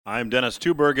I'm Dennis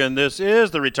Tuberg, and this is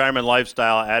the Retirement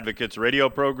Lifestyle Advocates radio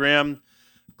program.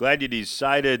 Glad you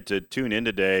decided to tune in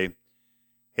today.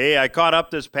 Hey, I caught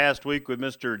up this past week with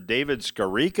Mr. David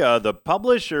Skarica, the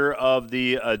publisher of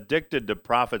the Addicted to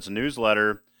Profits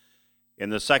newsletter. In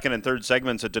the second and third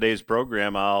segments of today's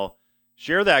program, I'll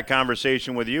share that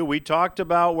conversation with you. We talked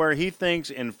about where he thinks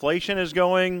inflation is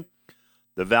going,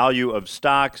 the value of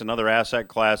stocks and other asset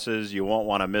classes. You won't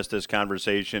want to miss this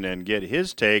conversation and get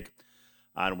his take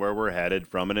on where we're headed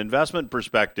from an investment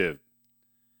perspective.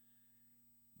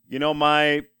 You know,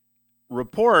 my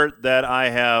report that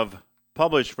I have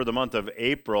published for the month of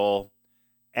April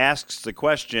asks the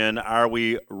question, are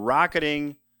we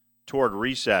rocketing toward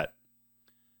reset?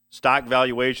 Stock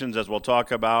valuations, as we'll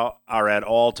talk about, are at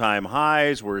all-time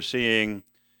highs. We're seeing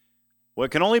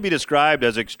what can only be described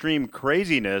as extreme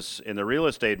craziness in the real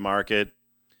estate market.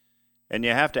 And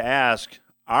you have to ask,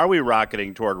 are we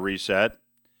rocketing toward reset?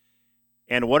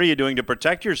 And what are you doing to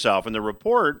protect yourself? And the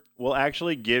report will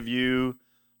actually give you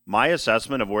my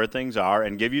assessment of where things are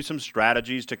and give you some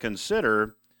strategies to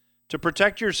consider to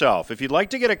protect yourself. If you'd like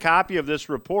to get a copy of this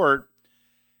report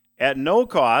at no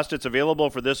cost, it's available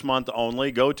for this month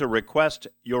only. Go to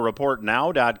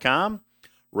requestyourreportnow.com,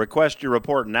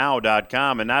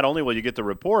 requestyourreportnow.com, and not only will you get the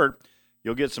report,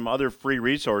 you'll get some other free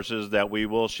resources that we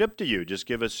will ship to you. Just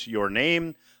give us your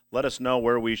name, let us know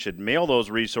where we should mail those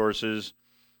resources,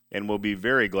 and we'll be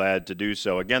very glad to do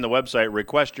so. Again, the website,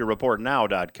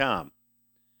 requestyourreportnow.com.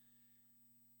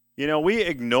 You know, we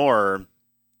ignore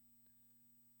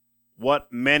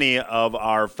what many of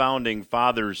our founding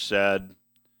fathers said,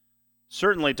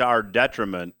 certainly to our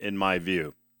detriment, in my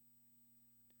view.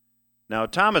 Now,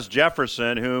 Thomas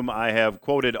Jefferson, whom I have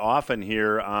quoted often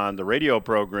here on the radio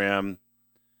program,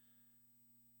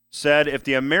 said, if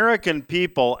the American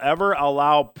people ever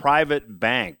allow private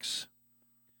banks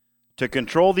to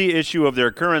control the issue of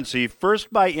their currency,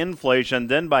 first by inflation,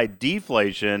 then by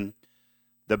deflation,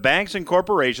 the banks and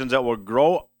corporations that will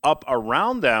grow up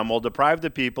around them will deprive the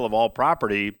people of all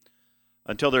property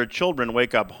until their children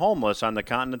wake up homeless on the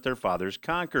continent their fathers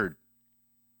conquered.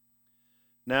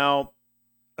 Now,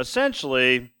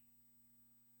 essentially,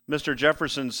 Mr.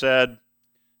 Jefferson said,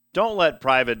 don't let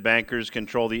private bankers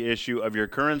control the issue of your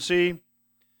currency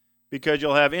because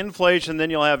you'll have inflation, then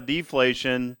you'll have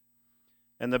deflation,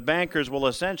 and the bankers will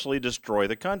essentially destroy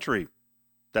the country.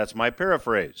 That's my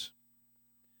paraphrase.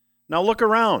 Now look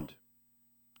around.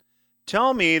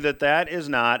 Tell me that that is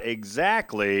not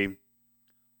exactly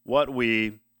what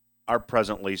we are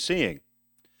presently seeing.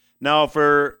 Now,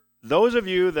 for those of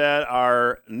you that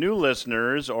are new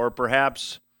listeners or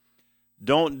perhaps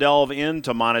don't delve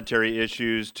into monetary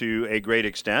issues to a great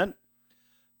extent,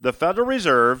 the Federal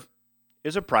Reserve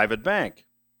is a private bank.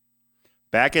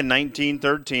 Back in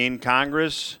 1913,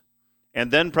 Congress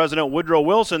and then President Woodrow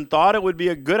Wilson thought it would be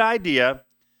a good idea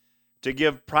to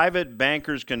give private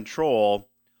bankers control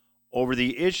over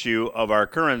the issue of our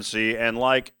currency. And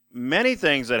like many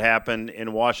things that happen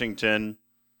in Washington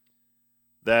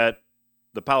that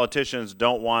the politicians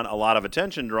don't want a lot of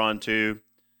attention drawn to,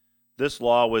 this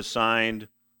law was signed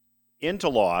into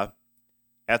law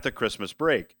at the Christmas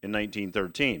break in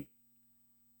 1913.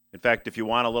 In fact, if you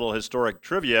want a little historic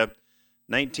trivia,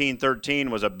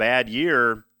 1913 was a bad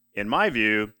year, in my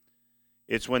view.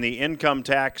 It's when the income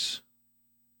tax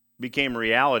became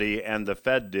reality, and the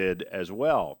Fed did as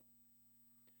well.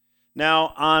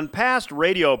 Now, on past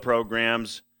radio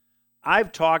programs,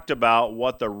 I've talked about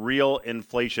what the real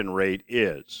inflation rate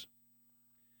is.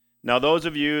 Now, those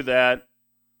of you that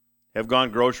have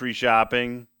gone grocery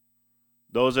shopping,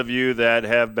 those of you that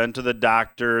have been to the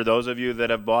doctor, those of you that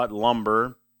have bought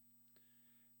lumber,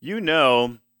 you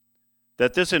know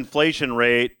that this inflation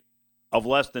rate of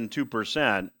less than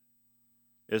 2%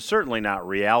 is certainly not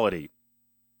reality.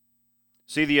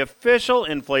 See, the official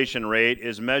inflation rate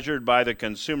is measured by the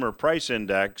Consumer Price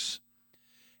Index,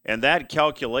 and that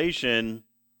calculation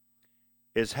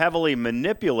is heavily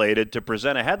manipulated to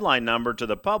present a headline number to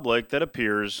the public that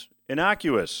appears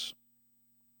innocuous.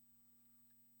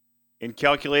 In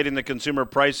calculating the Consumer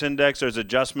Price Index, there's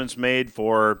adjustments made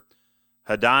for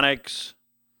hedonics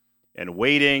and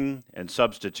weighting and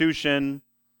substitution.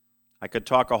 I could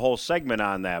talk a whole segment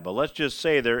on that, but let's just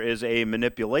say there is a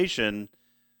manipulation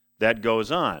that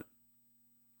goes on.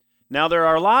 Now, there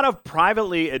are a lot of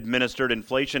privately administered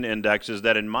inflation indexes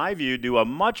that, in my view, do a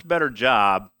much better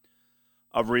job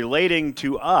of relating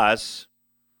to us,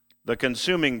 the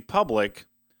consuming public,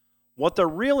 what the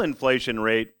real inflation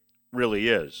rate really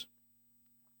is.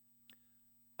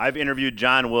 I've interviewed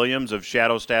John Williams of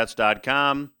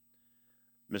shadowstats.com.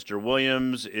 Mr.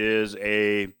 Williams is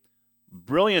a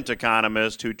brilliant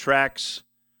economist who tracks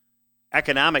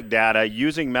economic data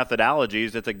using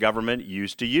methodologies that the government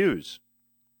used to use.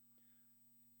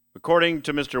 According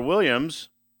to Mr. Williams,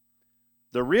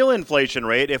 the real inflation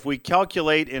rate, if we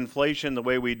calculate inflation the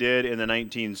way we did in the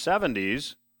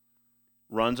 1970s,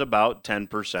 runs about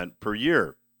 10% per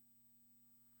year.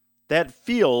 That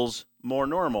feels more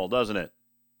normal, doesn't it?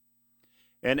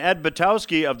 And Ed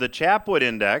Butowski of the Chapwood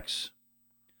Index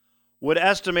would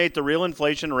estimate the real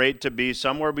inflation rate to be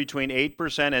somewhere between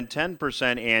 8% and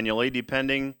 10% annually,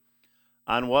 depending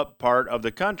on what part of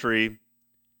the country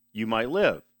you might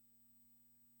live.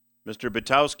 Mr.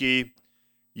 Butowski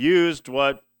used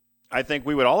what I think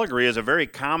we would all agree is a very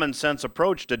common sense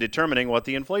approach to determining what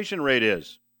the inflation rate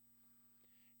is.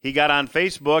 He got on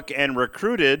Facebook and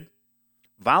recruited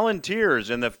volunteers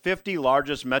in the 50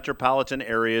 largest metropolitan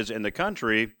areas in the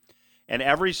country, and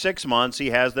every 6 months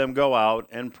he has them go out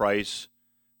and price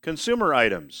consumer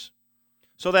items.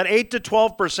 So that 8 to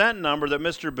 12% number that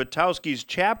Mr. Butowski's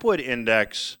Chapwood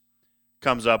Index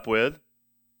comes up with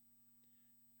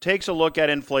takes a look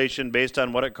at inflation based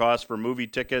on what it costs for movie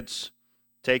tickets,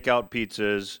 takeout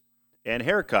pizzas, and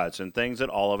haircuts, and things that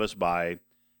all of us buy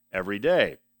every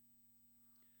day.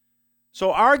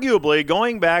 So arguably,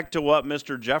 going back to what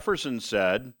Mr. Jefferson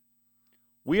said,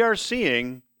 we are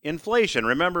seeing inflation.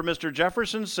 Remember, Mr.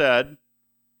 Jefferson said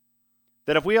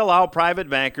that if we allow private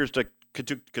bankers to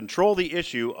control the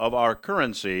issue of our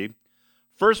currency,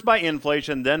 first by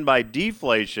inflation, then by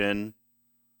deflation,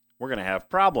 we're going to have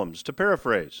problems, to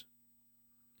paraphrase.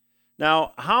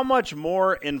 Now, how much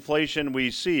more inflation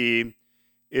we see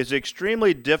is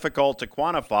extremely difficult to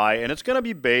quantify, and it's going to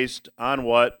be based on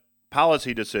what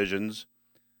policy decisions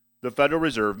the Federal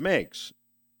Reserve makes.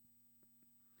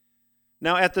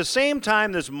 Now, at the same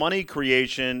time this money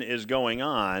creation is going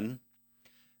on,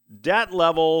 debt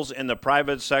levels in the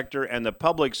private sector and the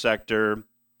public sector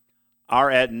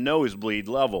are at nosebleed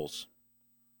levels.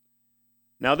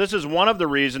 Now, this is one of the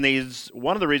reasons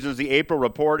the April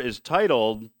report is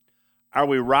titled, "Are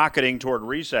We Rocketing Toward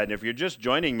Reset?" And if you're just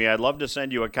joining me, I'd love to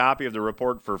send you a copy of the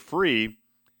report for free.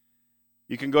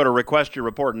 You can go to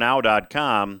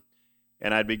requestyourreportnow.com,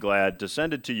 and I'd be glad to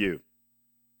send it to you.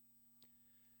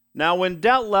 Now, when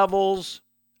debt levels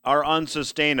are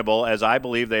unsustainable, as I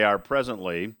believe they are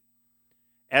presently,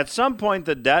 at some point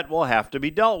the debt will have to be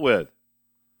dealt with.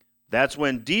 That's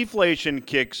when deflation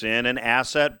kicks in and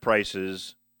asset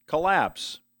prices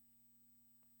collapse.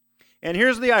 And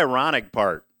here's the ironic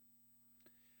part.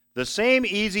 The same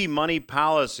easy money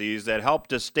policies that help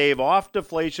to stave off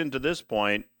deflation to this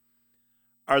point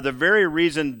are the very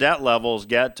reason debt levels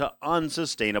get to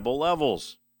unsustainable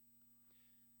levels.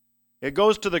 It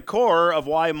goes to the core of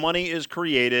why money is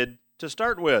created to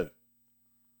start with.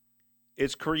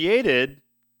 It's created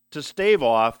to stave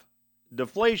off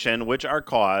deflation, which are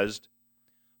caused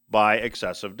by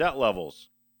excessive debt levels.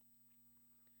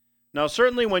 Now,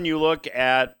 certainly when you look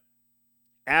at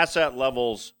asset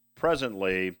levels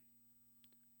presently,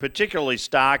 particularly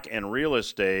stock and real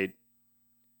estate,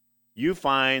 you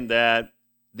find that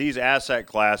these asset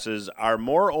classes are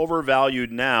more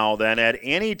overvalued now than at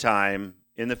any time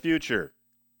in the future.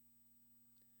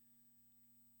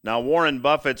 Now, Warren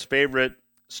Buffett's favorite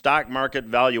stock market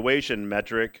valuation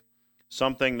metric,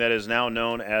 something that is now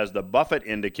known as the Buffett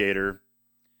indicator,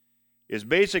 is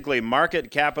basically market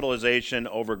capitalization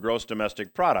over gross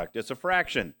domestic product. It's a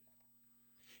fraction.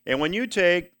 And when you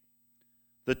take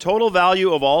the total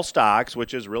value of all stocks,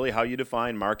 which is really how you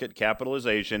define market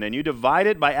capitalization, and you divide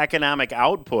it by economic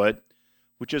output,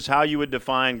 which is how you would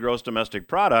define gross domestic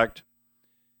product,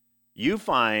 you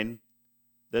find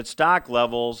that stock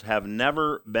levels have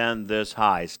never been this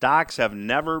high. Stocks have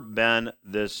never been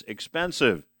this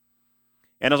expensive.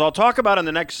 And as I'll talk about in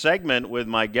the next segment with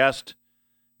my guest,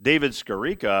 David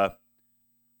Skarica,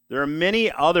 there are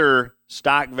many other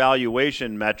stock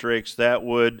valuation metrics that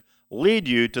would lead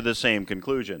you to the same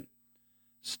conclusion.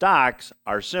 Stocks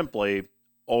are simply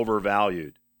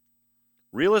overvalued.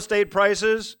 Real estate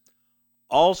prices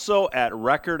also at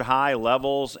record high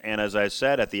levels, and as I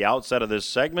said at the outset of this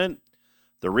segment,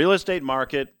 the real estate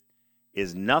market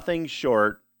is nothing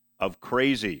short of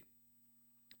crazy.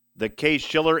 The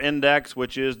Case-Shiller Index,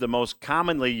 which is the most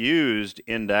commonly used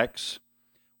index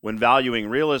when valuing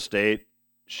real estate,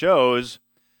 shows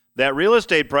that real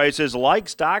estate prices, like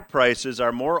stock prices,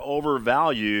 are more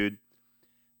overvalued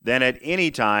than at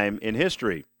any time in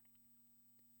history.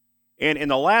 And in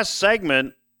the last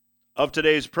segment of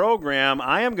today's program,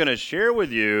 I am going to share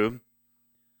with you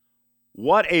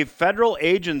what a federal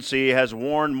agency has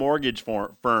warned mortgage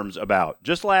firms about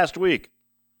just last week.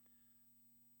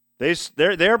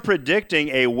 They're predicting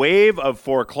a wave of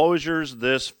foreclosures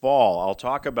this fall. I'll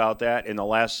talk about that in the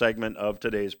last segment of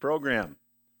today's program.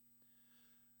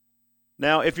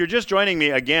 Now, if you're just joining me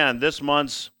again, this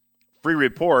month's free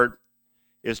report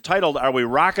is titled, Are We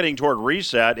Rocketing Toward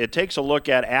Reset? It takes a look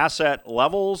at asset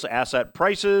levels, asset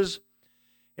prices,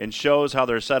 and shows how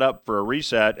they're set up for a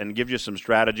reset and gives you some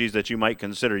strategies that you might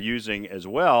consider using as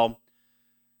well.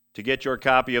 To get your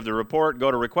copy of the report,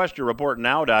 go to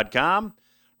requestyourreportnow.com.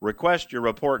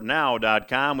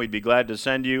 requestyourreportnow.com. We'd be glad to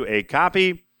send you a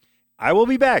copy. I will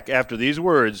be back after these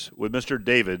words with Mr.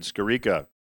 David Skarica.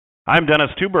 I'm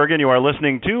Dennis Tuberg, and you are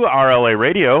listening to RLA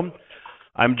Radio.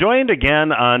 I'm joined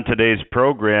again on today's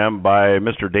program by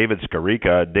Mr. David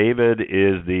Skarica. David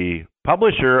is the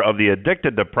publisher of the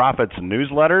Addicted to Profits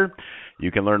newsletter.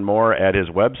 You can learn more at his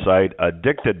website,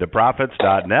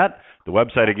 addictedtoprofits.net. The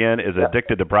website, again, is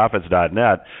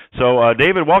addictedtoprofits.net. So,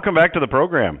 David, welcome back to the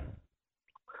program.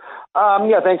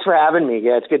 Thanks for having me.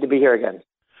 Yeah, it's good to be here again.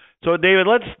 So, David,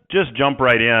 let's just jump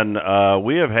right in.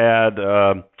 We have had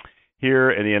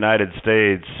here in the United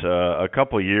States a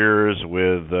couple of years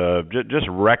with just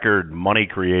record money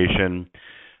creation.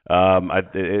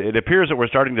 It appears that we're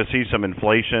starting to see some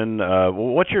inflation.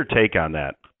 What's your take on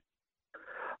that?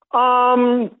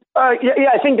 I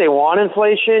think they want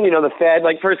inflation. You know, the Fed,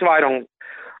 first of all,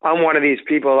 I'm one of these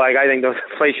people, I think those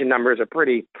inflation numbers are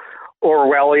pretty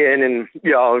Orwellian and,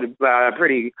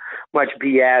 pretty much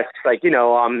BS.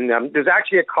 There's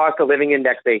actually a cost of living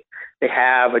index they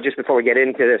have, just before we get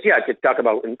into this, to talk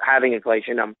about having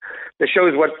inflation. That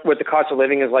shows what the cost of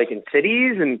living is like in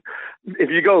cities. And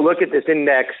if you go look at this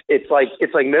index, it's like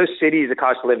most cities, the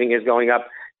cost of living is going up,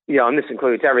 and this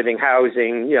includes everything,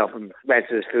 housing, from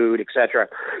expenses, food, et cetera,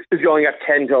 is going up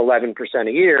 10 to 11%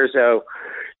 a year. So,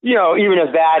 even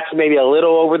if that's maybe a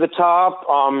little over the top,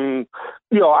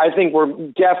 I think we're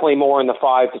definitely more in the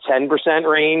 5 to 10%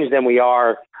 range than we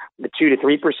are the 2 to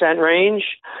 3% range.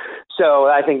 So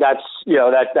I think that's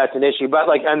an issue. But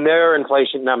on their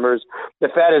inflation numbers, the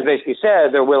Fed has basically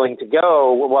said they're willing to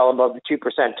go well above the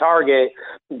 2% target,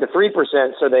 the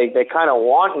 3%. So they kind of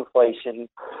want inflation,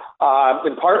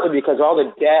 and partly because all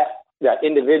the debt that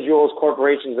individuals,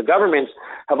 corporations, the governments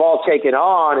have all taken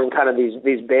on, and kind of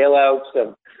these bailouts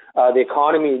of the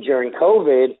economy during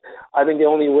COVID. I think the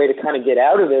only way to kind of get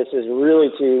out of this is really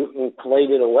to inflate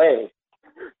it away.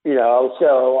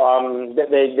 So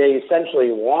they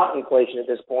essentially want inflation at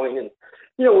this point. And,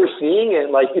 we're seeing it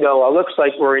it looks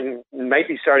like might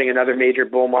be starting another major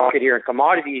bull market here in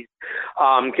commodities.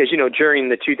 Because, during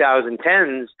the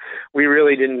 2010s, we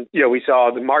really didn't, we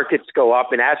saw the markets go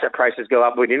up and asset prices go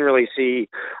up. We didn't really see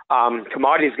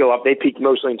commodities go up. They peaked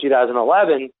mostly in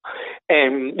 2011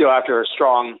 and, after a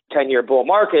strong 10-year bull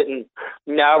market. And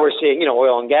now we're seeing,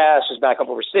 oil and gas is back up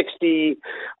over 60.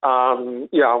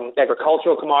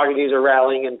 Agricultural commodities are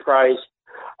rallying in price.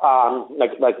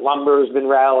 Like lumber has been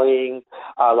rallying,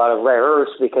 a lot of rare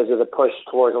earths because of the push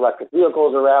towards electric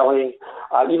vehicles are rallying.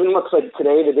 Even looks like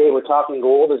today we're talking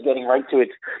gold is getting right to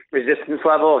its resistance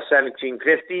level of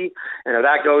 1750. And if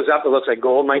that goes up, it looks like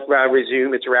gold might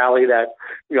resume its rally that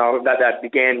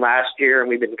began last year. And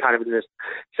we've been kind of in this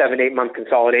 7-8 month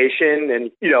consolidation.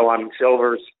 And,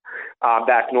 silver's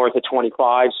back north of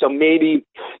 25. So maybe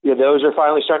those are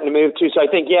finally starting to move too. So I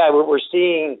think, we're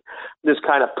seeing this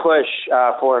kind of push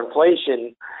for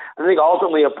inflation. I think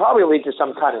ultimately it'll probably lead to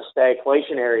some kind of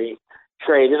stagflationary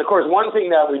trade. And of course, one thing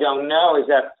that we don't know is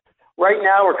that right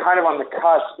now we're kind of on the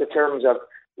cusp in terms of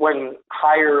when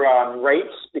higher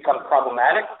rates become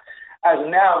problematic. As of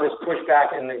now, this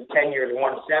pushback in the 10-year to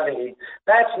 170,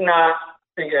 that's not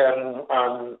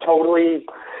totally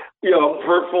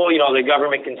hurtful. The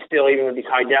government can still, even with these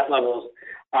high debt levels,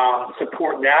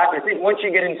 support that. I think once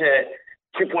you get into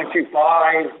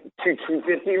 2.25 to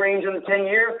 250 range on the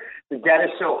 10-year, the debt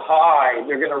is so high,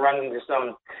 they're going to run into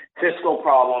some fiscal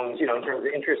problems, in terms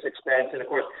of interest expense. And of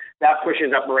course, that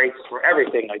pushes up rates for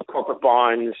everything, like corporate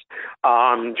bonds,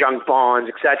 junk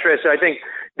bonds, et cetera. So I think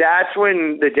that's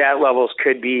when the debt levels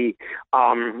could be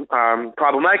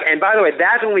problematic. And by the way,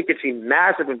 that's when we could see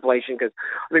massive inflation, because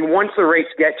I think once the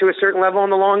rates get to a certain level on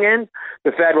the long end,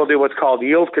 the Fed will do what's called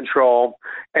yield control,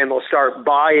 and they'll start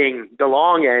buying the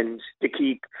long ends to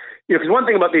keep, because one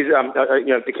thing about these,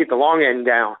 to keep the long end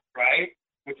down, right?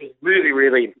 Which is really,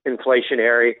 really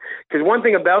inflationary. Because one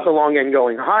thing about the long end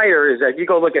going higher is that you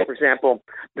go look at, for example,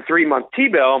 the 3-month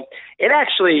T-bill, it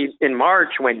actually in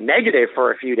March went negative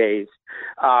for a few days,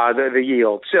 the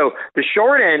yield. So the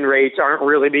short end rates aren't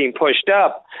really being pushed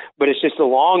up, but it's just the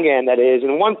long end that is.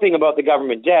 And one thing about the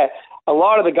government debt, a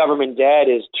lot of the government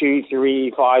debt is 2,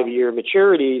 3, 5-year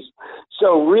maturities.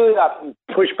 So really that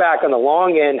pushback on the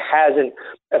long end hasn't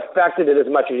affected it as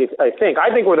much as I think.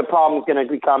 I think where the problem is going to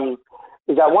become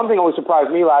is that one thing always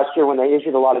surprised me last year when they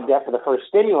issued a lot of debt for the first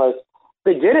stimulus,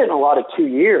 they did it in a lot of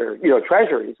 2-year,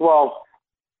 treasuries. Well,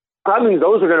 that means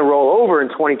those are going to roll over in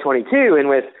 2022. And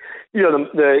with,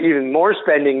 the even more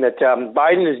spending that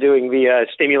Biden is doing via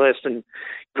stimulus and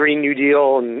Green New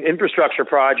Deal and infrastructure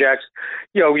projects,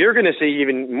 you're going to see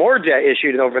even more debt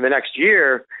issued over the next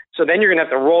year. So then you're going to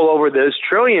have to roll over those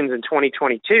trillions in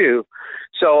 2022.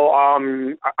 So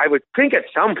I would think at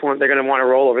some point they're going to want to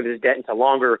roll over this debt into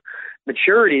longer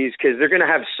maturities because they're going to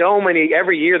have so many,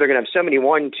 every year they're going to have so many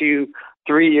 1, 2,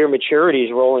 3-year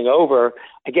maturities rolling over.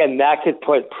 Again, that could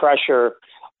put pressure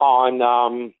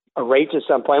on rates at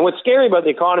some point. And what's scary about the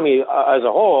economy as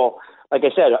a whole, like I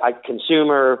said,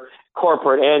 consumer,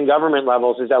 corporate, and government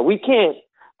levels, is that we can't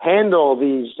handle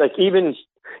these, like even,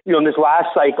 in this last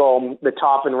cycle, the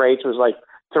top in rates was like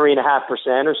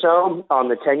 3.5% or so on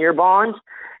the 10-year bond.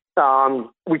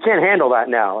 We can't handle that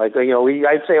now. Like,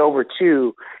 I'd say over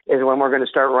 2 is when we're going to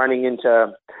start running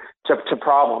into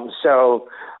problems. So,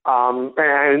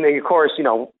 and of course,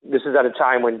 this is at a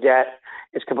time when debt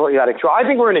is completely out of control. I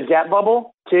think we're in a debt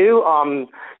bubble too.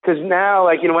 Because now,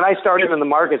 when I started in the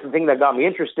markets, the thing that got me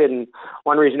interested, and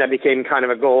one reason I became kind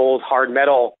of a gold, hard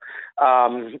metal,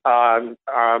 hard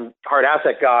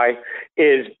asset guy,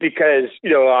 is because,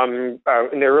 in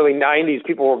the early 90s,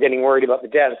 people were getting worried about the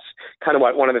debts, kind of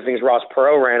what one of the things Ross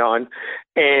Perot ran on.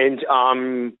 And,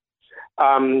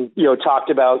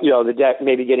 talked about, the debt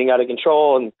maybe getting out of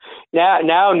control. And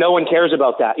now no one cares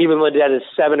about that, even though the debt is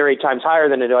 7 or 8 times higher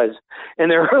than it was in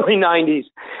the early 90s.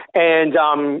 And,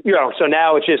 so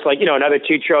now it's just like, another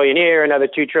 $2 trillion here, another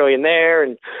 $2 trillion there.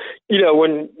 And,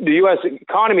 when the U.S.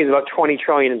 economy is about $20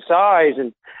 trillion in size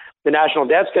and the national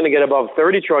debt's going to get above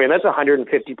 $30 trillion, that's 150%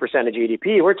 of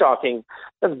GDP. We're talking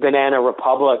that's banana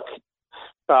republic,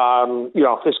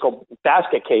 fiscal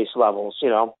basket case levels,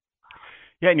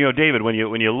 Yeah, and David, when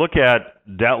you look at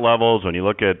debt levels, when you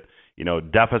look at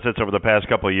deficits over the past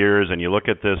couple of years, and you look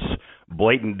at this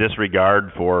blatant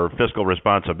disregard for fiscal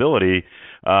responsibility,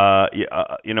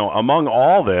 among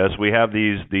all this, we have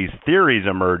these theories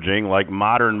emerging, like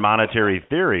modern monetary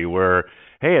theory, where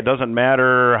hey, it doesn't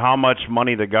matter how much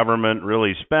money the government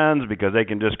really spends because they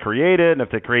can just create it, and if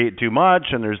they create too much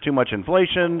and there's too much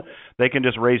inflation, they can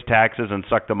just raise taxes and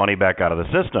suck the money back out of the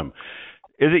system.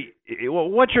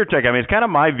 What's your take? I mean, it's kind of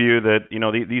my view that,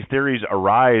 these theories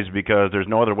arise because there's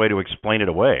no other way to explain it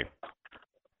away.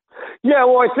 Yeah,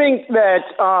 well, I think that,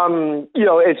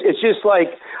 it's just like,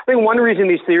 I think one reason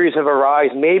these theories have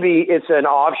arisen, maybe it's an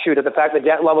offshoot of the fact that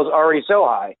debt level is already so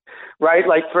high, right?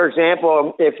 Like, for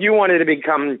example, if you wanted to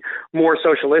become more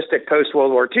socialistic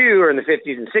post-World War II or in the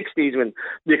 50s and 60s when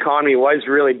the economy was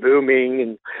really booming,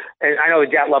 and I know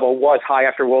the debt level was high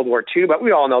after World War II, but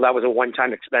we all know that was a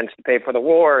one-time expense to pay for the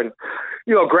war, and,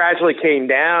 gradually came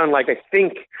down. Like, I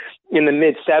think in the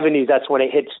mid-70s, that's when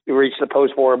it reached the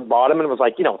post-war bottom, and it was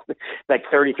like, like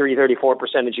 33,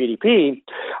 34% of GDP.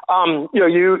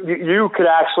 You could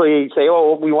actually say,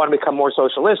 oh, we want to become more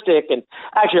socialistic. And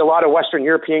actually, a lot of Western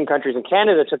European countries and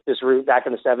Canada took this route back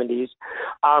in the 70s.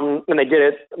 And they did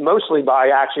it mostly by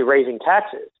actually raising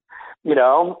taxes,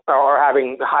 or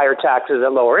having higher taxes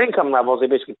at lower income levels. They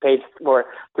basically paid for it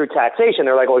through taxation.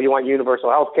 They're like, well, you want universal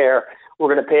health care,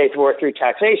 we're going to pay for it through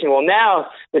taxation. Well, now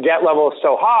the debt level is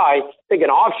so high, I think an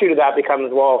offshoot of that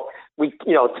becomes, well,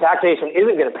 taxation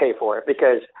isn't going to pay for it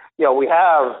because, we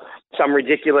have some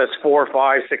ridiculous $4, $5,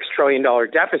 $6 trillion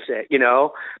deficit,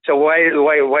 So the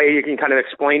way you can kind of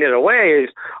explain it away is,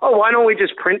 oh, why don't we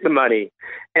just print the money?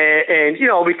 And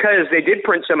because they did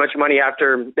print so much money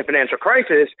after the financial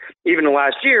crisis, even the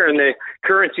last year, and the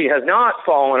currency has not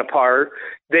fallen apart,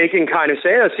 they can kind of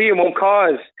say, oh, see, it won't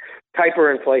cause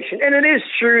hyperinflation. And it is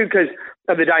true because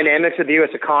of the dynamics of the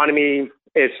U.S. economy.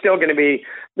 It's still going to be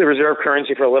the reserve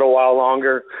currency for a little while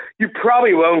longer. You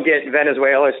probably won't get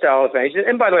Venezuela-style inflation.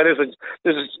 And by the way,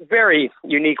 there's very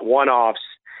unique one-offs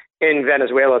in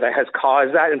Venezuela that has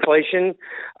caused that inflation,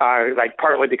 like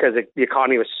partly because the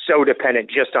economy was so dependent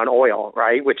just on oil,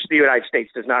 right, which the United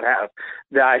States does not have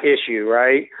that issue,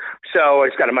 right? So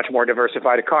it's got a much more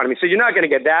diversified economy. So you're not going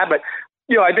to get that. But,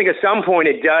 I think at some point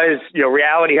it does,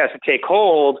 reality has to take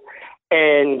hold,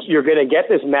 and you're going to get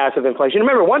this massive inflation.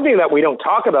 Remember, one thing that we don't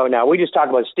talk about now, we just talk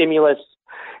about stimulus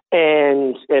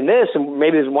and this, and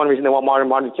maybe there's one reason they want modern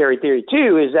monetary theory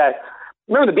too, is that,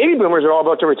 remember, the baby boomers are all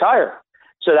about to retire.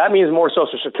 So that means more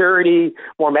Social Security,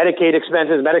 more Medicaid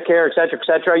expenses, Medicare, et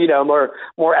cetera,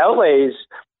 more outlays.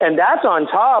 And that's on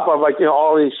top of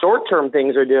all these short-term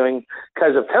things they're doing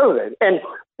because of COVID. And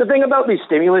the thing about these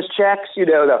stimulus checks,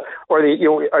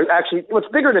 actually what's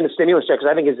bigger than the stimulus checks,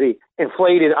 I think, is the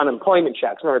inflated unemployment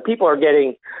checks. Remember, people are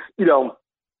getting,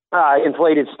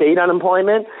 inflated state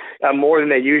unemployment more than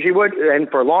they usually would, and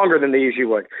for longer than they usually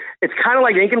would. It's kind of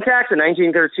like income tax in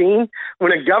 1913.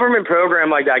 When a government program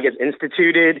like that gets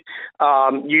instituted,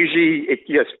 usually it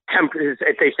just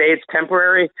if they say it's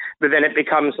temporary, but then it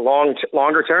becomes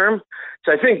longer term.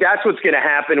 So I think that's what's going to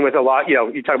happen with a lot.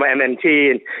 You talk about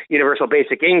MMT and universal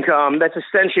basic income. That's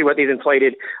essentially what these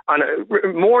inflated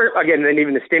more again than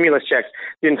even the stimulus checks.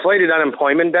 The inflated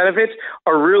unemployment benefits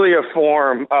are really a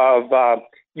form of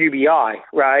UBI,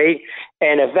 right?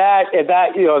 And if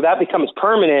that becomes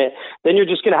permanent, then you're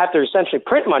just going to have to essentially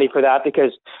print money for that.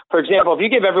 Because, for example, if you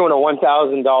give everyone a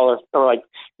 $1,000 or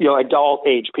adult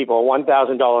age people a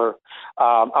 $1,000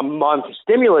 a month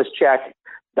stimulus check,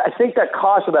 I think that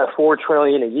costs about $4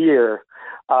 trillion a year.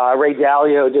 Ray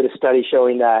Dalio did a study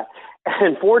showing that,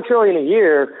 and $4 trillion a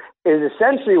year is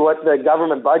essentially what the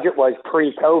government budget was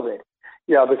pre-COVID.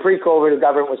 But pre-COVID, the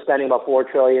government was spending about $4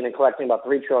 trillion and collecting about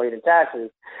 $3 trillion in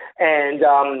taxes, and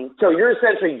so you're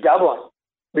essentially doubling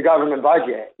the government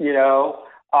budget. In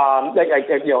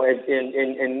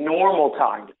normal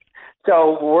times.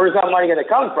 So where's that money going to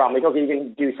come from? You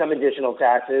can do some additional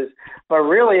taxes, but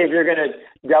really, if you're going to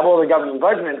double the government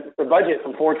budget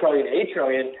from $4 trillion to $8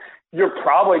 trillion, you're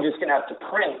probably just going to have to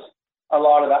print a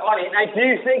lot of that money. And I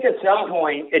do think at some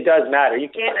point it does matter. You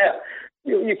can't have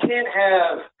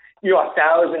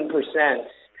 1,000%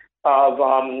 of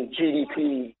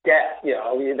GDP debt.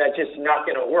 That's just not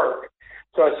going to work.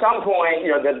 So at some point,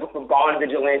 the bond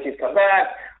vigilantes come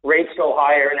back, rates go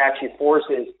higher, and actually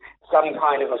forces some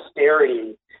kind of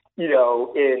austerity,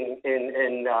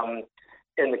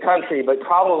 in the country. But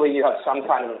probably you have some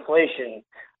kind of inflation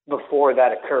before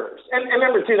that occurs. And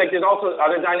remember too, there's also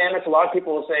other dynamics. A lot of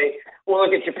people will say, well,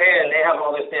 look at Japan. They have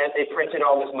all this debt. They printed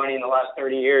all this money in the last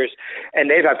 30 years,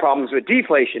 and they've had problems with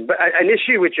deflation. But an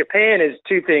issue with Japan is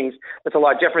two things that's a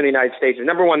lot different than the United States.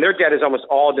 Number one, their debt is almost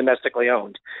all domestically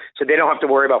owned, so they don't have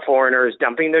to worry about foreigners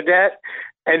dumping their debt.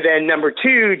 And then number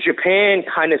two, Japan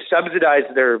kind of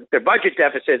subsidized their budget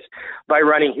deficits by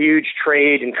running huge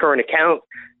trade and current account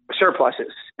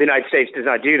surpluses. The United States does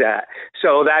not do that.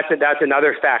 So that's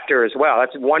another factor as well.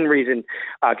 That's one reason,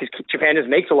 because Japan just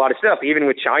makes a lot of stuff, even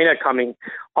with China coming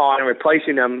on and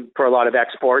replacing them for a lot of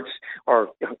exports or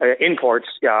imports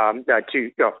to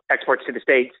exports to the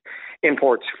States,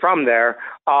 imports from there.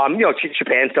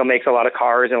 Japan still makes a lot of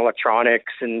cars and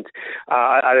electronics and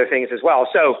other things as well.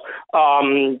 So,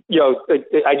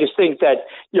 I just think that,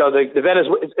 the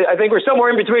Venezuela, I think we're somewhere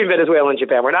in between Venezuela and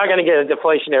Japan. We're not going to get a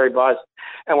deflationary bust,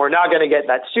 and we're not going to get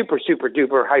that super, super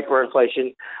duper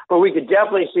hyperinflation, but we could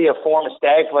definitely see a form of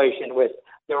stagflation with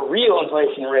the real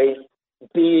inflation rate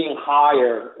being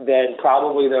higher than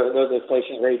probably those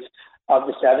inflation rates of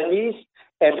the 70s.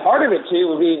 And part of it, too,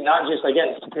 will be not just,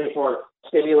 again, to pay for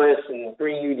stimulus and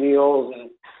Green New Deals and,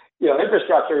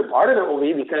 infrastructure. Part of it will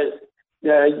be because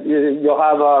you'll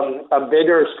have a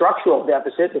bigger structural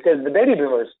deficit because the baby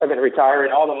boomers are going to retire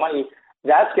and all the money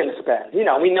that's going to spend.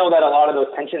 We know that a lot of those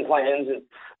pension plans and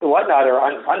whatnot are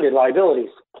unfunded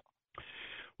liabilities.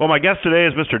 Well, my guest today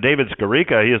is Mr. David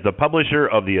Skarica. He is the publisher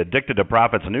of the Addicted to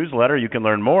Profits newsletter. You can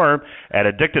learn more at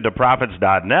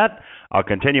addictedtoprofits.net. I'll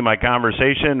continue my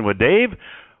conversation with Dave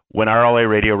when RLA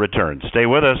Radio returns. Stay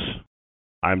with us.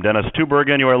 I'm Dennis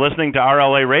Tubergen. You are listening to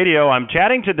RLA Radio. I'm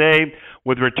chatting today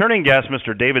with returning guest,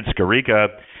 Mr. David Skarica.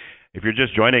 If you're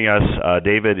just joining us,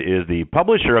 David is the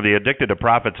publisher of the Addicted to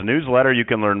Profits newsletter. You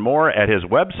can learn more at his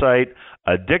website,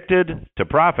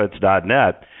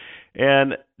 addictedtoprofits.net.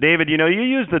 And David, you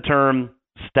used the term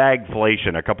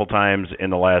stagflation a couple times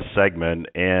in the last segment,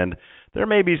 and there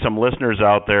may be some listeners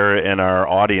out there in our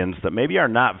audience that maybe are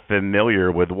not familiar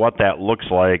with what that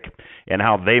looks like and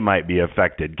how they might be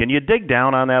affected. Can you dig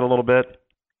down on that a little bit?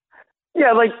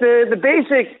 Yeah, like the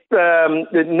basic,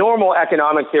 the normal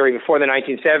economic theory before the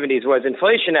 1970s was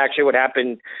inflation actually would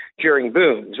happen during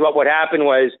booms. What would happen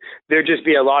was there'd just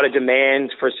be a lot of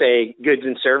demand for, say, goods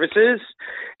and services,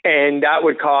 and that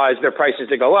would cause their prices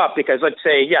to go up because, let's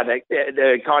say,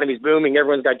 the economy's booming,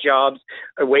 everyone's got jobs,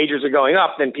 wages are going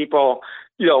up, then people,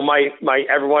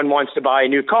 everyone wants to buy a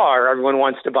new car, everyone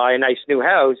wants to buy a nice new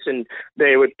house, and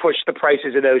they would push the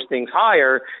prices of those things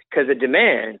higher because of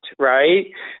demand, right?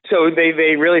 So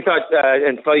they really thought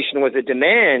inflation was a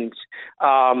demand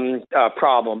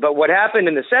problem. But what happened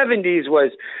in the 70s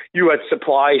was you had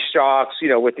supply shocks,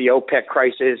 with the OPEC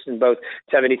crisis in both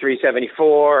 73,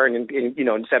 74 and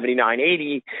in 79,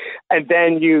 80. And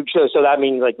then so that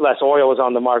means like less oil was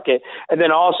on the market. And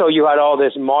then also you had all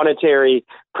this monetary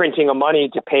printing of money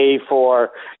to pay for,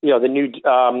 the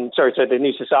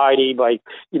new society by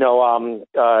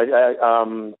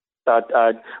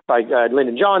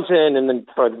Lyndon Johnson, and then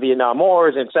for the Vietnam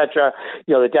Wars, et cetera.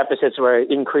 The deficits were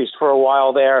increased for a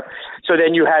while there. So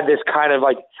then you had this kind of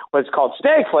like what's called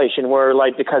stagflation, where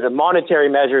like because of monetary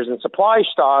measures and supply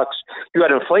stocks, you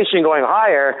had inflation going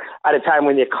higher at a time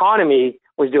when the economy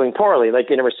was doing poorly, like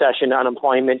in a recession,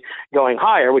 unemployment going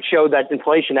higher, which showed that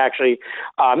inflation actually,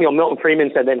 Milton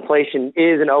Friedman said that inflation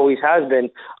is and always has been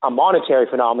a monetary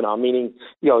phenomenon, meaning,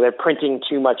 they're printing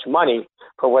too much money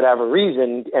for whatever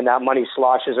reason, and that money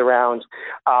sloshes around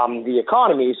the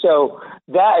economy. So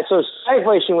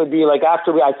stagflation would be like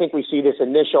after I think we see this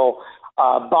initial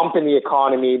bump in the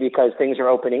economy because things are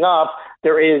opening up.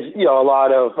 There is, a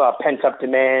lot of pent-up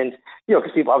demand,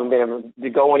 because people haven't been able to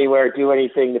go anywhere, do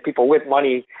anything. The people with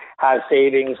money have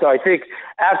savings. So I think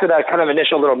after that kind of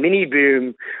initial little mini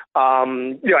boom,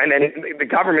 and then the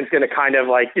government's going to kind of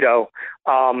like,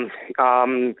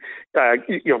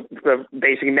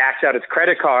 basically max out its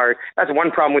credit card. That's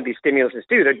one problem with these stimuluses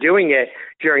too. They're doing it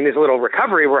during this little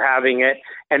recovery we're having it.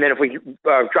 And then if we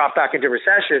drop back into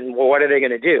recession, well, what are they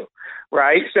going to do?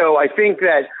 Right. So I think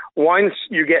that once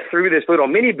you get through this little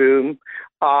mini boom,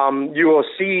 you will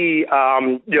see,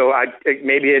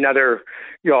 maybe another,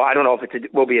 I don't know if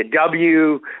it will be a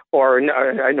W or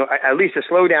at least a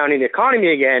slowdown in the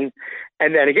economy again.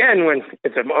 And then again, when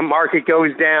if the market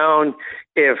goes down,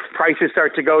 if prices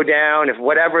start to go down, if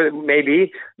whatever it may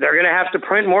be, they're going to have to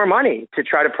print more money to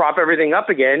try to prop everything up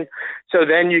again. So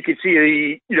then you could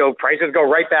see prices go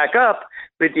right back up,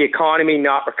 but the economy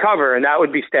not recover. And that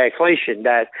would be stagflation,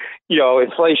 that,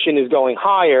 inflation is going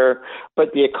higher,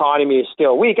 but the economy is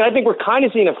still weak. And I think we're kind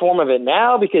of seeing a form of it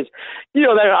now because,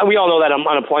 that we all know that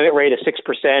unemployment rate of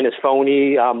 6% is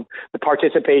phony. The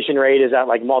participation rate is at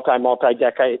like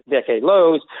multi-decade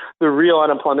lows. The real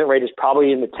unemployment rate is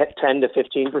probably in the 10 to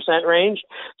 15% range.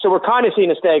 So we're kind of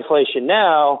seeing a stagflation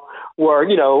now where,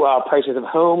 prices of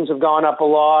homes have gone up a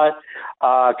lot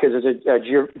because there's a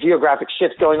geographic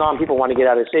shift going on. People want to get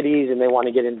out of cities and they want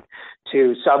to get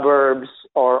into suburbs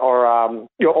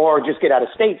or just get out of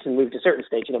states and move to certain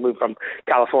states, move from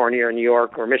California or New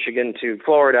York or Michigan to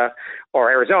Florida or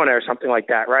Arizona or something like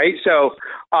that, right? So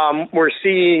we're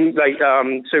seeing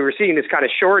we're seeing this kind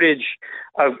of shortage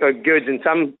of goods in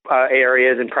some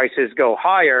areas and prices go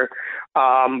higher,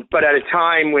 but at a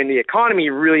time when the economy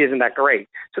really isn't that great.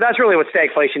 So that's really what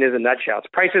stagflation is in a nutshell. It's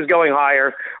prices going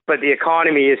higher, but the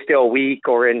economy is still weak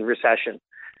or in recession.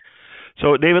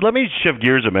 So, David, let me shift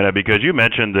gears a minute because you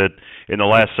mentioned that in the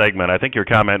last segment, I think your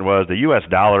comment was the U.S.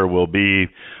 dollar will be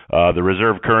the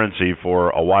reserve currency for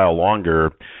a while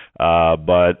longer.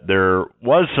 But there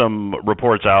was some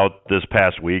reports out this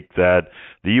past week that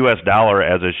the U.S. dollar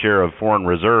as a share of foreign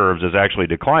reserves is actually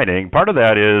declining. Part of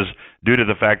that is due to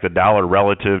the fact that dollar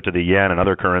relative to the yen and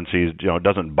other currencies,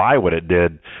 doesn't buy what it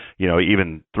did,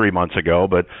 even 3 months ago.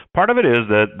 But part of it is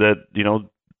that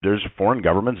there's foreign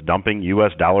governments dumping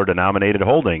U.S. dollar-denominated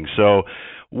holdings. So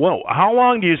how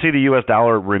long do you see the U.S.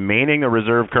 dollar remaining a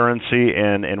reserve currency,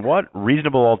 and what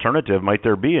reasonable alternative might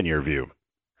there be in your view?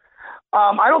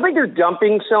 I don't think they're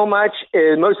dumping so much.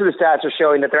 Most of the stats are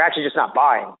showing that they're actually just not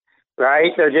buying,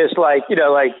 right? They're just like, if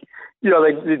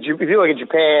you look at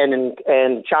Japan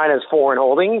and China's foreign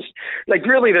holdings, like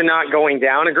really they're not going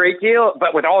down a great deal,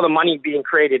 but with all the money being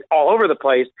created all over the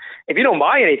place, if you don't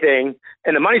buy anything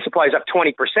and the money supply is up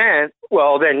 20%,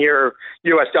 well, then your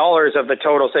U.S. dollars of the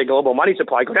total, say, global money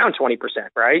supply go down 20%,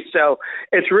 right? So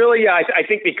it's really, I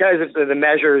think because of the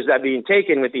measures that are being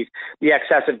taken with the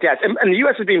excessive debts, and the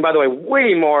U.S. is being, by the way,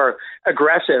 way more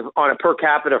aggressive on a per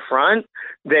capita front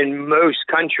than most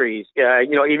countries.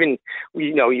 We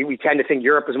tend to think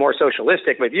Europe is more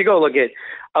socialistic, but if you go look at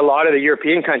a lot of the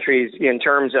European countries in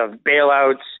terms of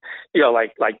bailouts,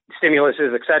 like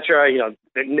stimuluses, et cetera,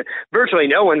 virtually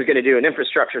no one's going to do an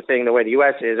infrastructure thing the way the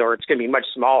U.S. is, or it's going to be much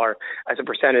smaller as a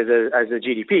percentage as the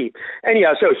GDP.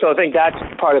 Anyhow, so I think that's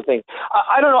part of the thing.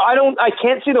 I don't know. I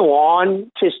can't see the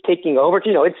yuan just taking over.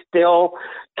 It's still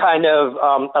kind of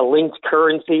a linked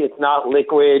currency. It's not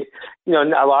liquid.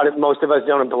 Most of us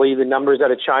don't believe the numbers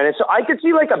out of China. So I could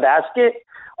see like a basket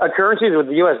of currencies with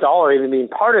the U.S. dollar even being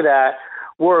part of that,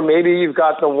 where maybe you've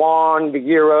got the yuan, the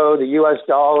euro, the US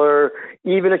dollar,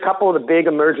 even a couple of the big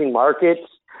emerging markets,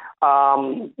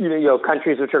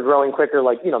 countries which are growing quicker,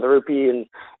 like, the rupee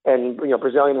and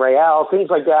Brazilian real,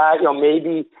 things like that,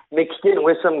 maybe mixed in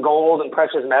with some gold and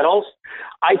precious metals.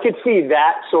 I could see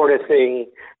that sort of thing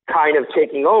kind of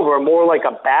taking over, more like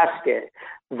a basket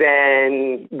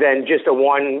than just a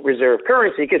one reserve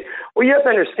currency. Because what you have to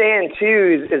understand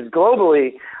too is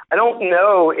globally, I don't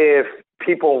know if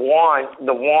people want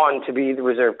the yuan to be the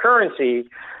reserve currency,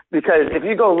 because if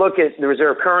you go look at the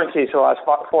reserve currency for the last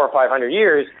 400 or 500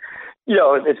 years,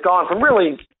 it's gone from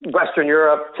really Western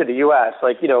Europe to the U.S.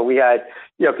 Like, we had,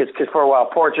 because for a while,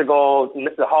 Portugal,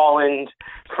 Holland,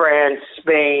 France,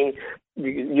 Spain,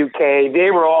 UK, they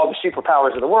were all the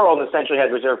superpowers of the world and essentially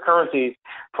had reserve currencies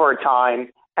for a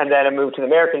time. And then it moved to the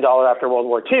American dollar after World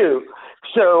War II.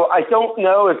 So I don't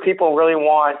know if people really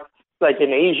want like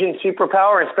an Asian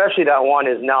superpower, especially that one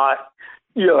is not,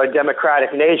 a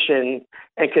democratic nation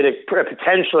and could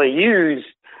potentially use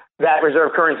that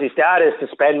reserve currency status to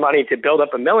spend money to build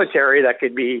up a military that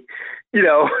could be,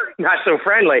 not so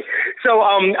friendly. So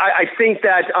I think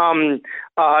that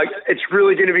it's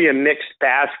really going to be a mixed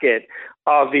basket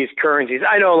of these currencies.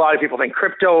 I know a lot of people think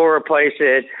crypto will replace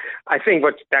it. I think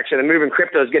what's actually the move in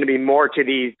crypto is going to be more to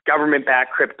these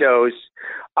government-backed cryptos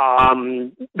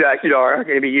that are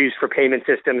going to be used for payment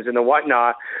systems and the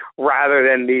whatnot, rather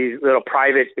than these little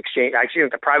private exchange. Actually,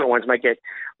 the private ones might get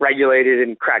regulated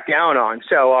and cracked down on.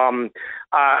 So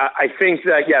I think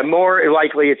that more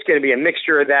likely it's going to be a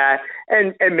mixture of that,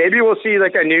 and maybe we'll see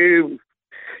like a new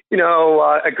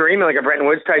agreement, like a Bretton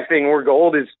Woods type thing, where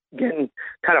gold is getting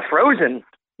kind of frozen,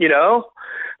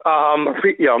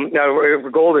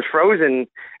 gold is frozen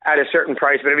at a certain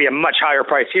price, but it'd be a much higher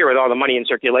price here with all the money in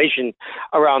circulation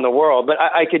around the world. But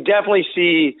I could definitely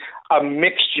see a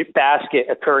mixed basket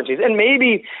of currencies. And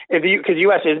maybe because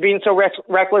U.S. is being so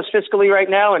reckless fiscally right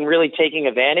now and really taking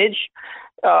advantage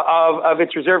of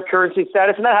its reserve currency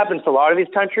status. And that happens to a lot of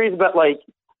these countries, but like,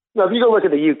 if you go look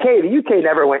at the UK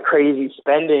never went crazy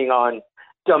spending on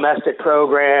domestic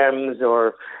programs,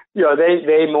 or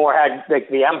they more had like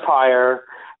the empire,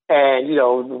 and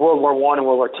World War I and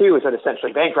World War II had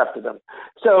essentially bankrupted them.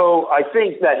 So I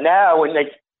think that now when they,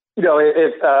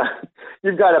 if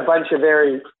you've got a bunch of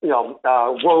very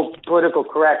woke, political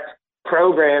correct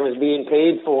programs being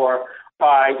paid for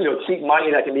by cheap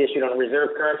money that can be issued on a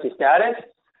reserve currency status,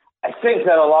 I think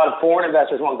that a lot of foreign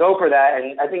investors won't go for that.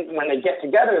 And I think when they get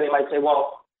together, they might say,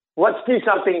 well, let's do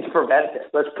something to prevent this.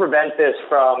 Let's prevent this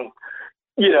from,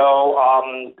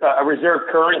 a reserve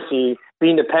currency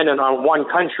being dependent on one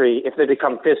country if they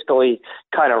become fiscally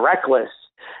kind of reckless.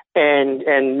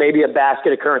 And maybe a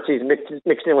basket of currencies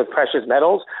mixed in with precious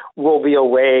metals will be a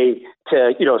way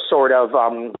to, sort of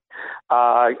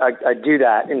do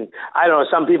that. And I don't know,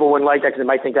 some people wouldn't like that because they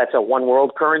might think that's a one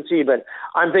world currency, but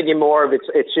I'm thinking more of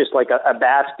it's just like a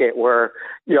basket where,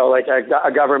 like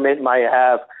a government might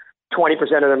have 20% of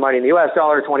their money in the US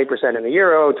dollar, 20% in the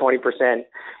euro, 20%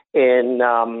 in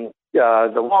the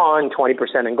yuan,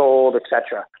 20% in gold,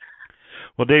 etc.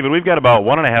 Well, David, we've got about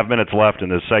 1.5 minutes left in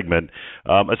this segment.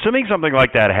 Assuming something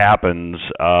like that happens,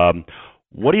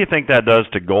 what do you think that does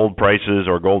to gold prices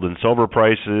or gold and silver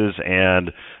prices?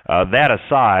 And that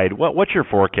aside, what's your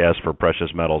forecast for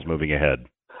precious metals moving ahead?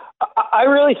 I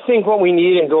really think what we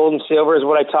need in gold and silver is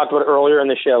what I talked about earlier in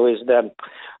the show, is the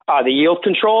yield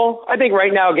control. I think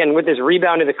right now, again, with this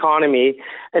rebounded economy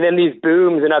and then these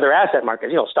booms in other asset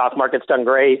markets, stock market's done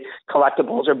great,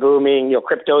 collectibles are booming,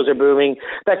 cryptos are booming.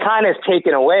 That kind of has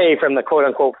taken away from the quote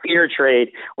unquote fear trade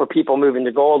where people move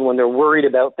into gold when they're worried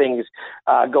about things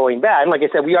going bad. And like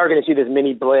I said, we are going to see this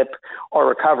mini blip or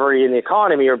recovery in the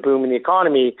economy or boom in the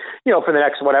economy, for the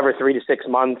next 3 to 6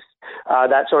 months,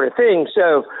 that sort of thing.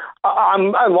 So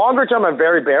I'm longer term, I'm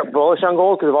very bullish on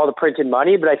gold because of all the printed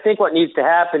money. But I think what needs to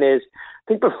happen is,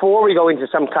 I think before we go into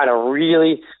some kind of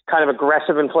really kind of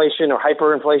aggressive inflation or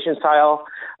hyperinflation style,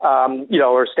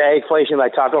 or stagflation,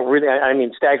 like I talked about, really, I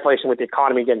mean stagflation with the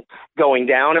economy again going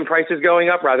down and prices going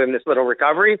up rather than this little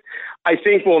recovery. I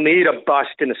think we'll need a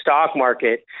bust in the stock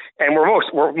market, and we're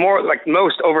more like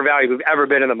most overvalued we've ever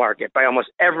been in the market by almost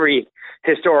every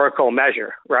historical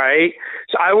measure, right?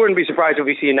 So I wouldn't be surprised if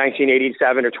we see a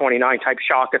 1987 or 29 type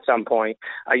shock at some point.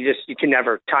 You can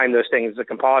never time those things, it's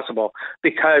impossible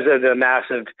because of the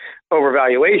massive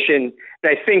overvaluation.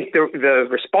 And I think the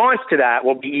response to that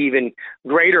will be even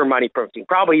greater money printing,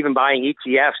 probably even buying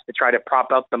ETFs to try to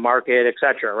prop up the market, et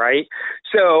cetera, right?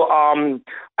 So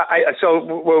I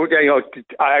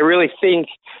really think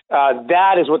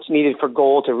that is what's needed for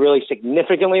gold to really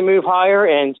significantly move higher.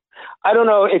 And I don't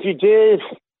know if you did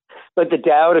like the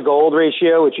Dow to gold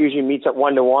ratio, which usually meets at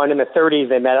 1-to-1. In the 30s,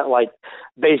 they met at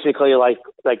basically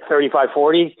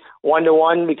 35-40,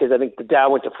 1-to-1, because I think the Dow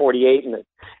went to 48 and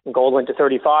gold went to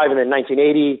 35. And then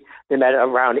 1980, they met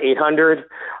around 800.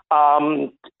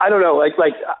 I don't know.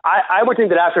 I would think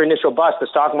that after initial bust, the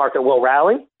stock market will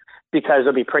rally because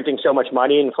they'll be printing so much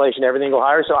money, inflation, everything go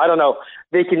higher. So I don't know.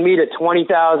 They can meet at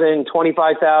 20,000,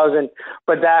 25,000,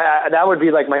 but that would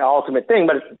be like my ultimate thing.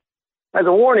 But as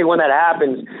a warning, when that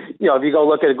happens, if you go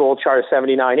look at a gold chart of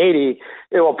 79.80,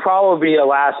 it will probably be a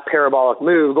last parabolic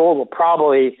move. Gold will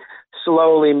probably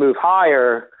slowly move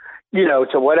higher,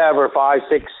 to whatever, 5,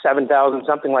 6, 7,000,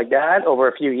 something like that over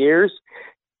a few years,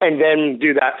 and then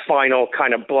do that final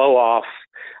kind of blow off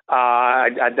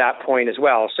at that point as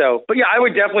well. So, but yeah, I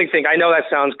would definitely think, I know that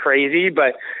sounds crazy,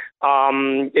 but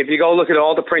if you go look at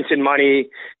all the printed money,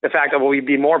 the fact that will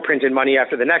be more printed money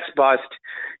after the next bust,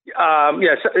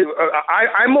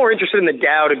 I'm more interested in the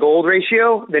Dow to gold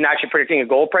ratio than actually predicting a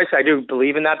gold price. I do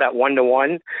believe in that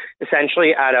 1-to-1,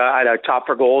 essentially at a top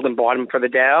for gold and bottom for the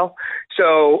Dow.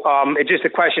 So it just, the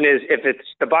question is, if it's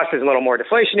the bust is a little more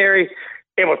deflationary,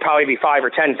 it would probably be 5 or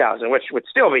 10,000, which would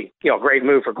still be, a great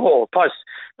move for gold. Plus,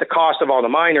 the cost of all the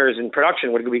miners and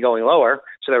production would be going lower,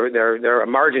 so their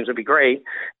margins would be great.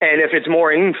 And if it's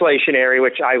more inflationary,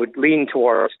 which I would lean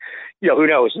towards, who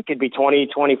knows? It could be 20,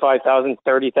 25,000,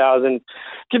 30,000. It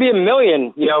could be $1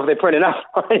 million, if they print enough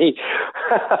money.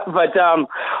 But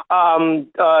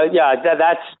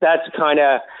that's kind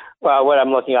of what I'm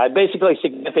looking at. Basically,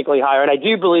 significantly higher. And I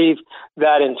do believe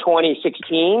that in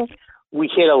 2016. We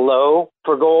hit a low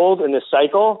for gold in this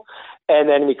cycle, and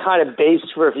then we kind of based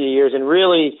for a few years. And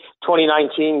really,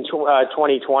 2019,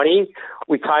 2020,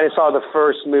 we kind of saw the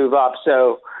first move up.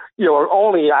 So, we're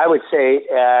only, I would say,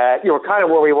 we're kind of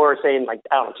where we were, saying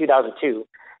 2002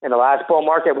 in the last bull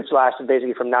market, which lasted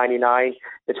basically from 99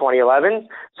 to 2011.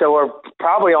 So we're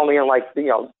probably only in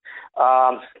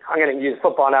I'm going to use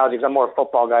football analogies. I'm more a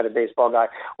football guy than a baseball guy.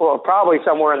 Well, probably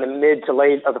somewhere in the mid to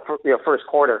late of the first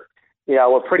quarter.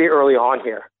 We're pretty early on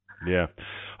here. Yeah.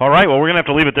 All right. Well, we're going to have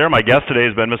to leave it there. My guest today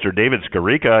has been Mr. David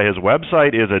Skarica. His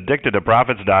website is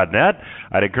addictedtoprofits.net.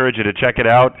 I'd encourage you to check it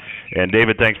out. And,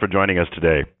 David, thanks for joining us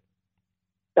today.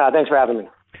 Thanks for having me.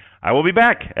 I will be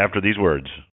back after these words.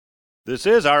 This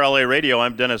is RLA Radio.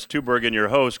 I'm Dennis Tubergen, your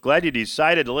host. Glad you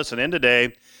decided to listen in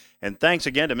today. And thanks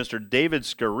again to Mr. David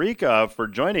Skarica for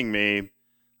joining me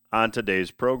on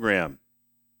today's program.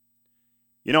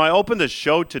 I opened the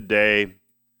show today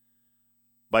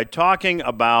by talking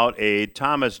about a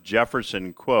Thomas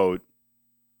Jefferson quote,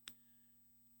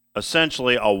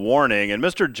 essentially a warning. And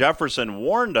Mr. Jefferson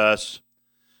warned us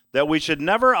that we should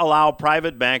never allow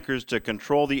private bankers to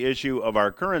control the issue of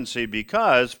our currency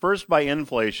because, first by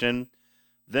inflation,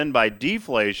 then by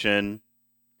deflation,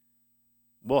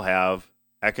 we'll have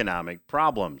economic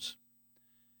problems.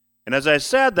 And as I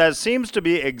said, that seems to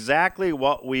be exactly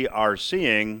what we are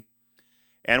seeing.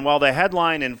 And while the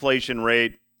headline inflation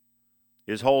rate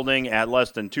is holding at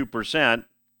less than 2%,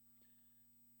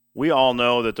 we all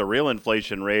know that the real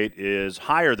inflation rate is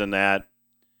higher than that.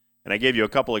 And I gave you a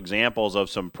couple examples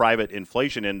of some private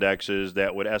inflation indexes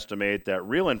that would estimate that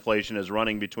real inflation is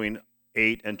running between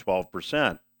 8 and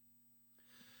 12%.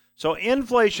 So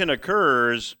inflation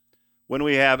occurs when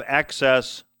we have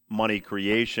excess money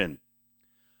creation.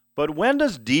 But when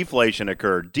does deflation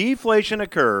occur? Deflation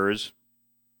occurs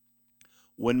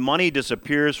when money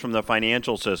disappears from the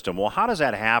financial system. Well, how does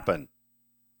that happen?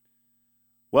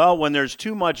 Well, when there's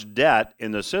too much debt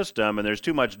in the system and there's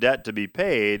too much debt to be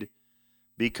paid,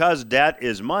 because debt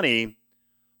is money,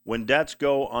 when debts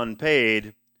go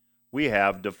unpaid, we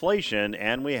have deflation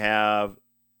and we have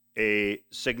a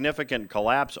significant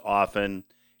collapse often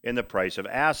in the price of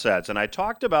assets. And I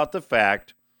talked about the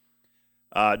fact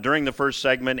during the first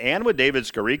segment and with David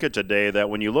Skarica today that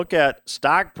when you look at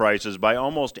stock prices by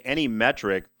almost any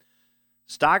metric,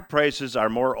 stock prices are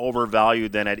more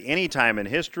overvalued than at any time in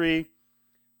history.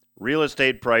 Real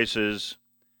estate prices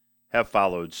have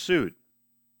followed suit.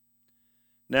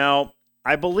 Now,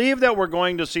 I believe that we're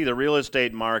going to see the real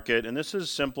estate market, and this is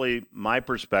simply my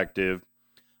perspective,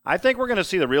 I think we're going to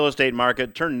see the real estate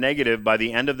market turn negative by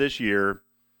the end of this year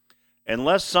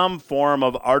unless some form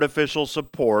of artificial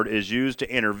support is used to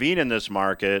intervene in this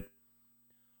market,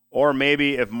 or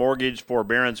maybe if mortgage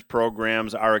forbearance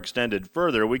programs are extended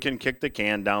further, we can kick the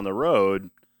can down the road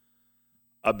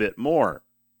a bit more.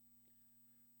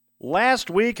 Last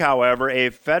week, however,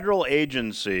 a federal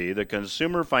agency, the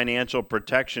Consumer Financial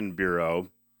Protection Bureau,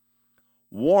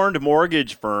 warned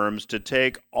mortgage firms to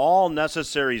take all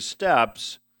necessary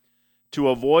steps to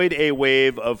avoid a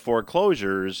wave of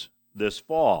foreclosures this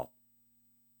fall.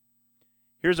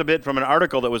 Here's a bit from an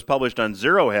article that was published on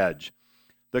Zero Hedge.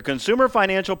 The Consumer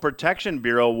Financial Protection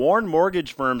Bureau warned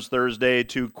mortgage firms Thursday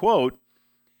to, quote,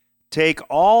 take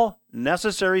all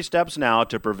necessary steps now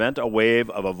to prevent a wave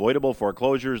of avoidable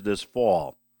foreclosures this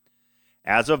fall.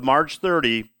 As of March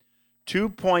 30,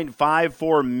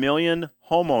 2.54 million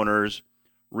homeowners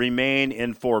remain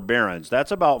in forbearance.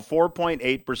 That's about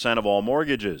 4.8% of all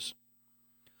mortgages.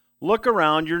 Look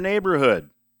around your neighborhood.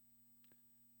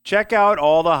 Check out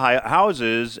all the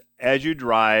houses as you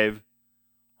drive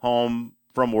home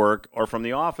from work or from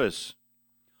the office.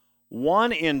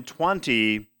 1 in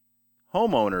 20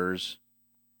 homeowners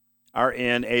are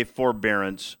in a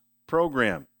forbearance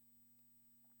program.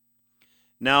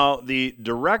 Now, the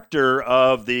director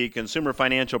of the Consumer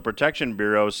Financial Protection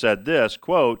Bureau said this,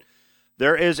 quote,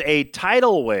 there is a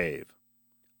tidal wave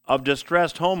of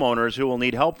distressed homeowners who will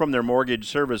need help from their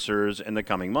mortgage servicers in the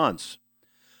coming months.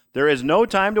 There is no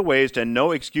time to waste and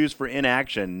no excuse for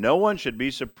inaction. No one should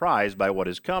be surprised by what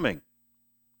is coming.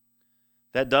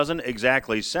 That doesn't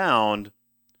exactly sound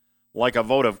like a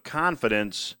vote of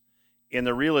confidence in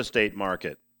the real estate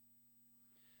market.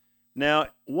 Now,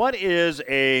 what is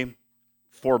a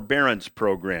forbearance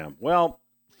program? Well,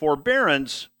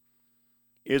 forbearance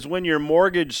is when your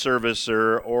mortgage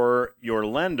servicer or your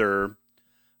lender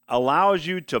allows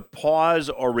you to pause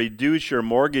or reduce your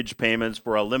mortgage payments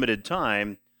for a limited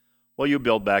time while you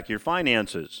build back your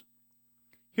finances.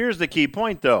 Here's the key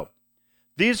point, though.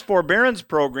 These forbearance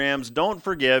programs don't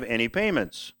forgive any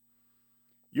payments.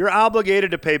 You're obligated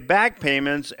to pay back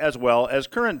payments as well as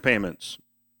current payments.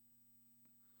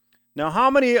 Now,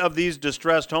 how many of these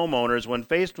distressed homeowners, when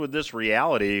faced with this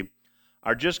reality,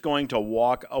 are just going to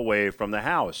walk away from the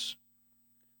house?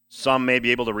 Some may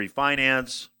be able to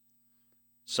refinance.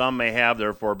 Some may have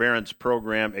their forbearance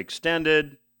program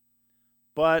extended.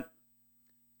 But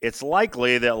it's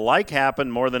likely that, like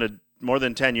happened more than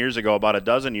 10 years ago, about a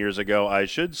dozen years ago, I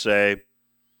should say,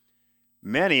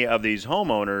 many of these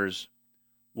homeowners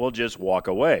will just walk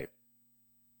away.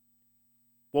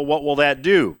 Well, what will that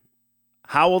do?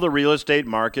 How will the real estate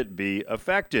market be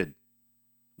affected?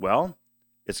 Well,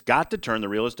 it's got to turn the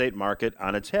real estate market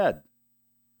on its head.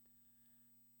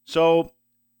 So,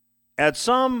 at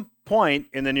some point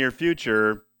in the near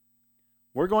future,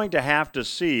 we're going to have to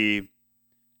see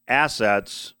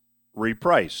assets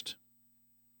repriced.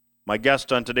 My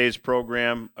guest on today's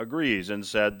program agrees and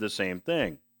said the same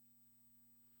thing.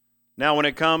 Now, when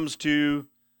it comes to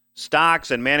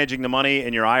stocks and managing the money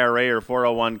in your IRA or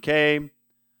 401k,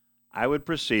 I would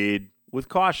proceed with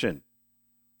caution.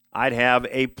 I'd have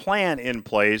a plan in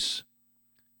place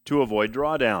to avoid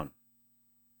drawdown.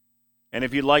 And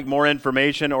if you'd like more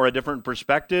information or a different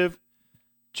perspective,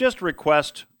 just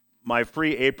request my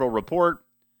free April report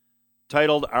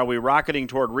titled, Are We Rocketing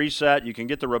Toward Reset? You can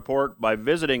get the report by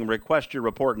visiting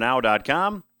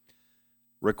requestyourreportnow.com.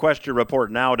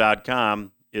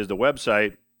 Requestyourreportnow.com is the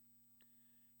website.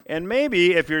 And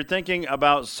maybe if you're thinking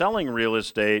about selling real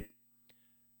estate,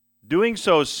 doing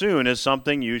so soon is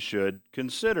something you should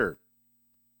consider.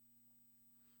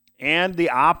 And the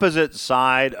opposite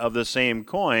side of the same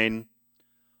coin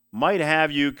might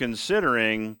have you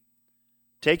considering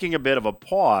taking a bit of a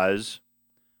pause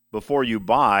before you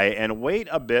buy and wait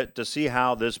a bit to see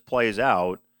how this plays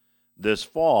out this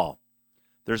fall.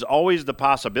 There's always the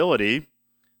possibility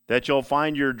that you'll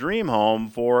find your dream home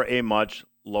for a much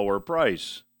lower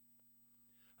price.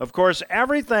 Of course,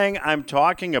 everything I'm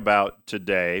talking about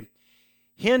today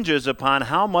hinges upon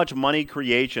how much money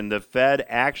creation the Fed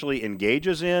actually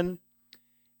engages in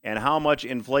and how much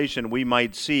inflation we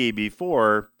might see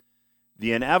before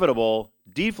the inevitable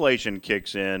deflation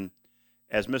kicks in,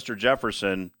 as Mr.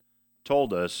 Jefferson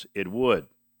told us it would.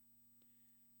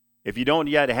 If you don't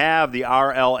yet have the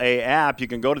RLA app, you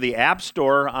can go to the App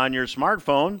Store on your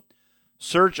smartphone,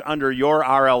 search under Your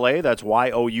RLA, that's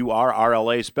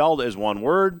YOUR-RLA spelled as one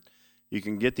word. You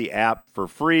can get the app for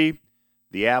free.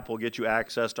 The app will get you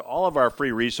access to all of our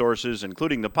free resources,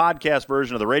 including the podcast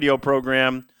version of the radio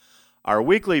program, our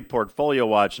weekly Portfolio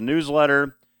Watch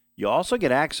newsletter. You'll also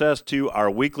get access to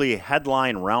our weekly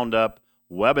Headline Roundup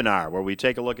webinar, where we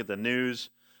take a look at the news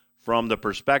from the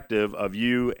perspective of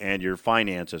you and your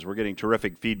finances. We're getting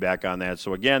terrific feedback on that.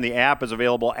 So again, the app is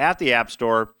available at the App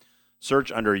Store.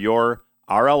 Search under Your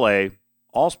RLA,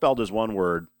 all spelled as one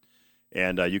word,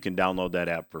 and you can download that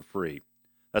app for free.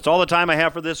 That's all the time I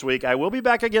have for this week. I will be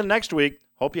back again next week.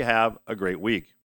 Hope you have a great week.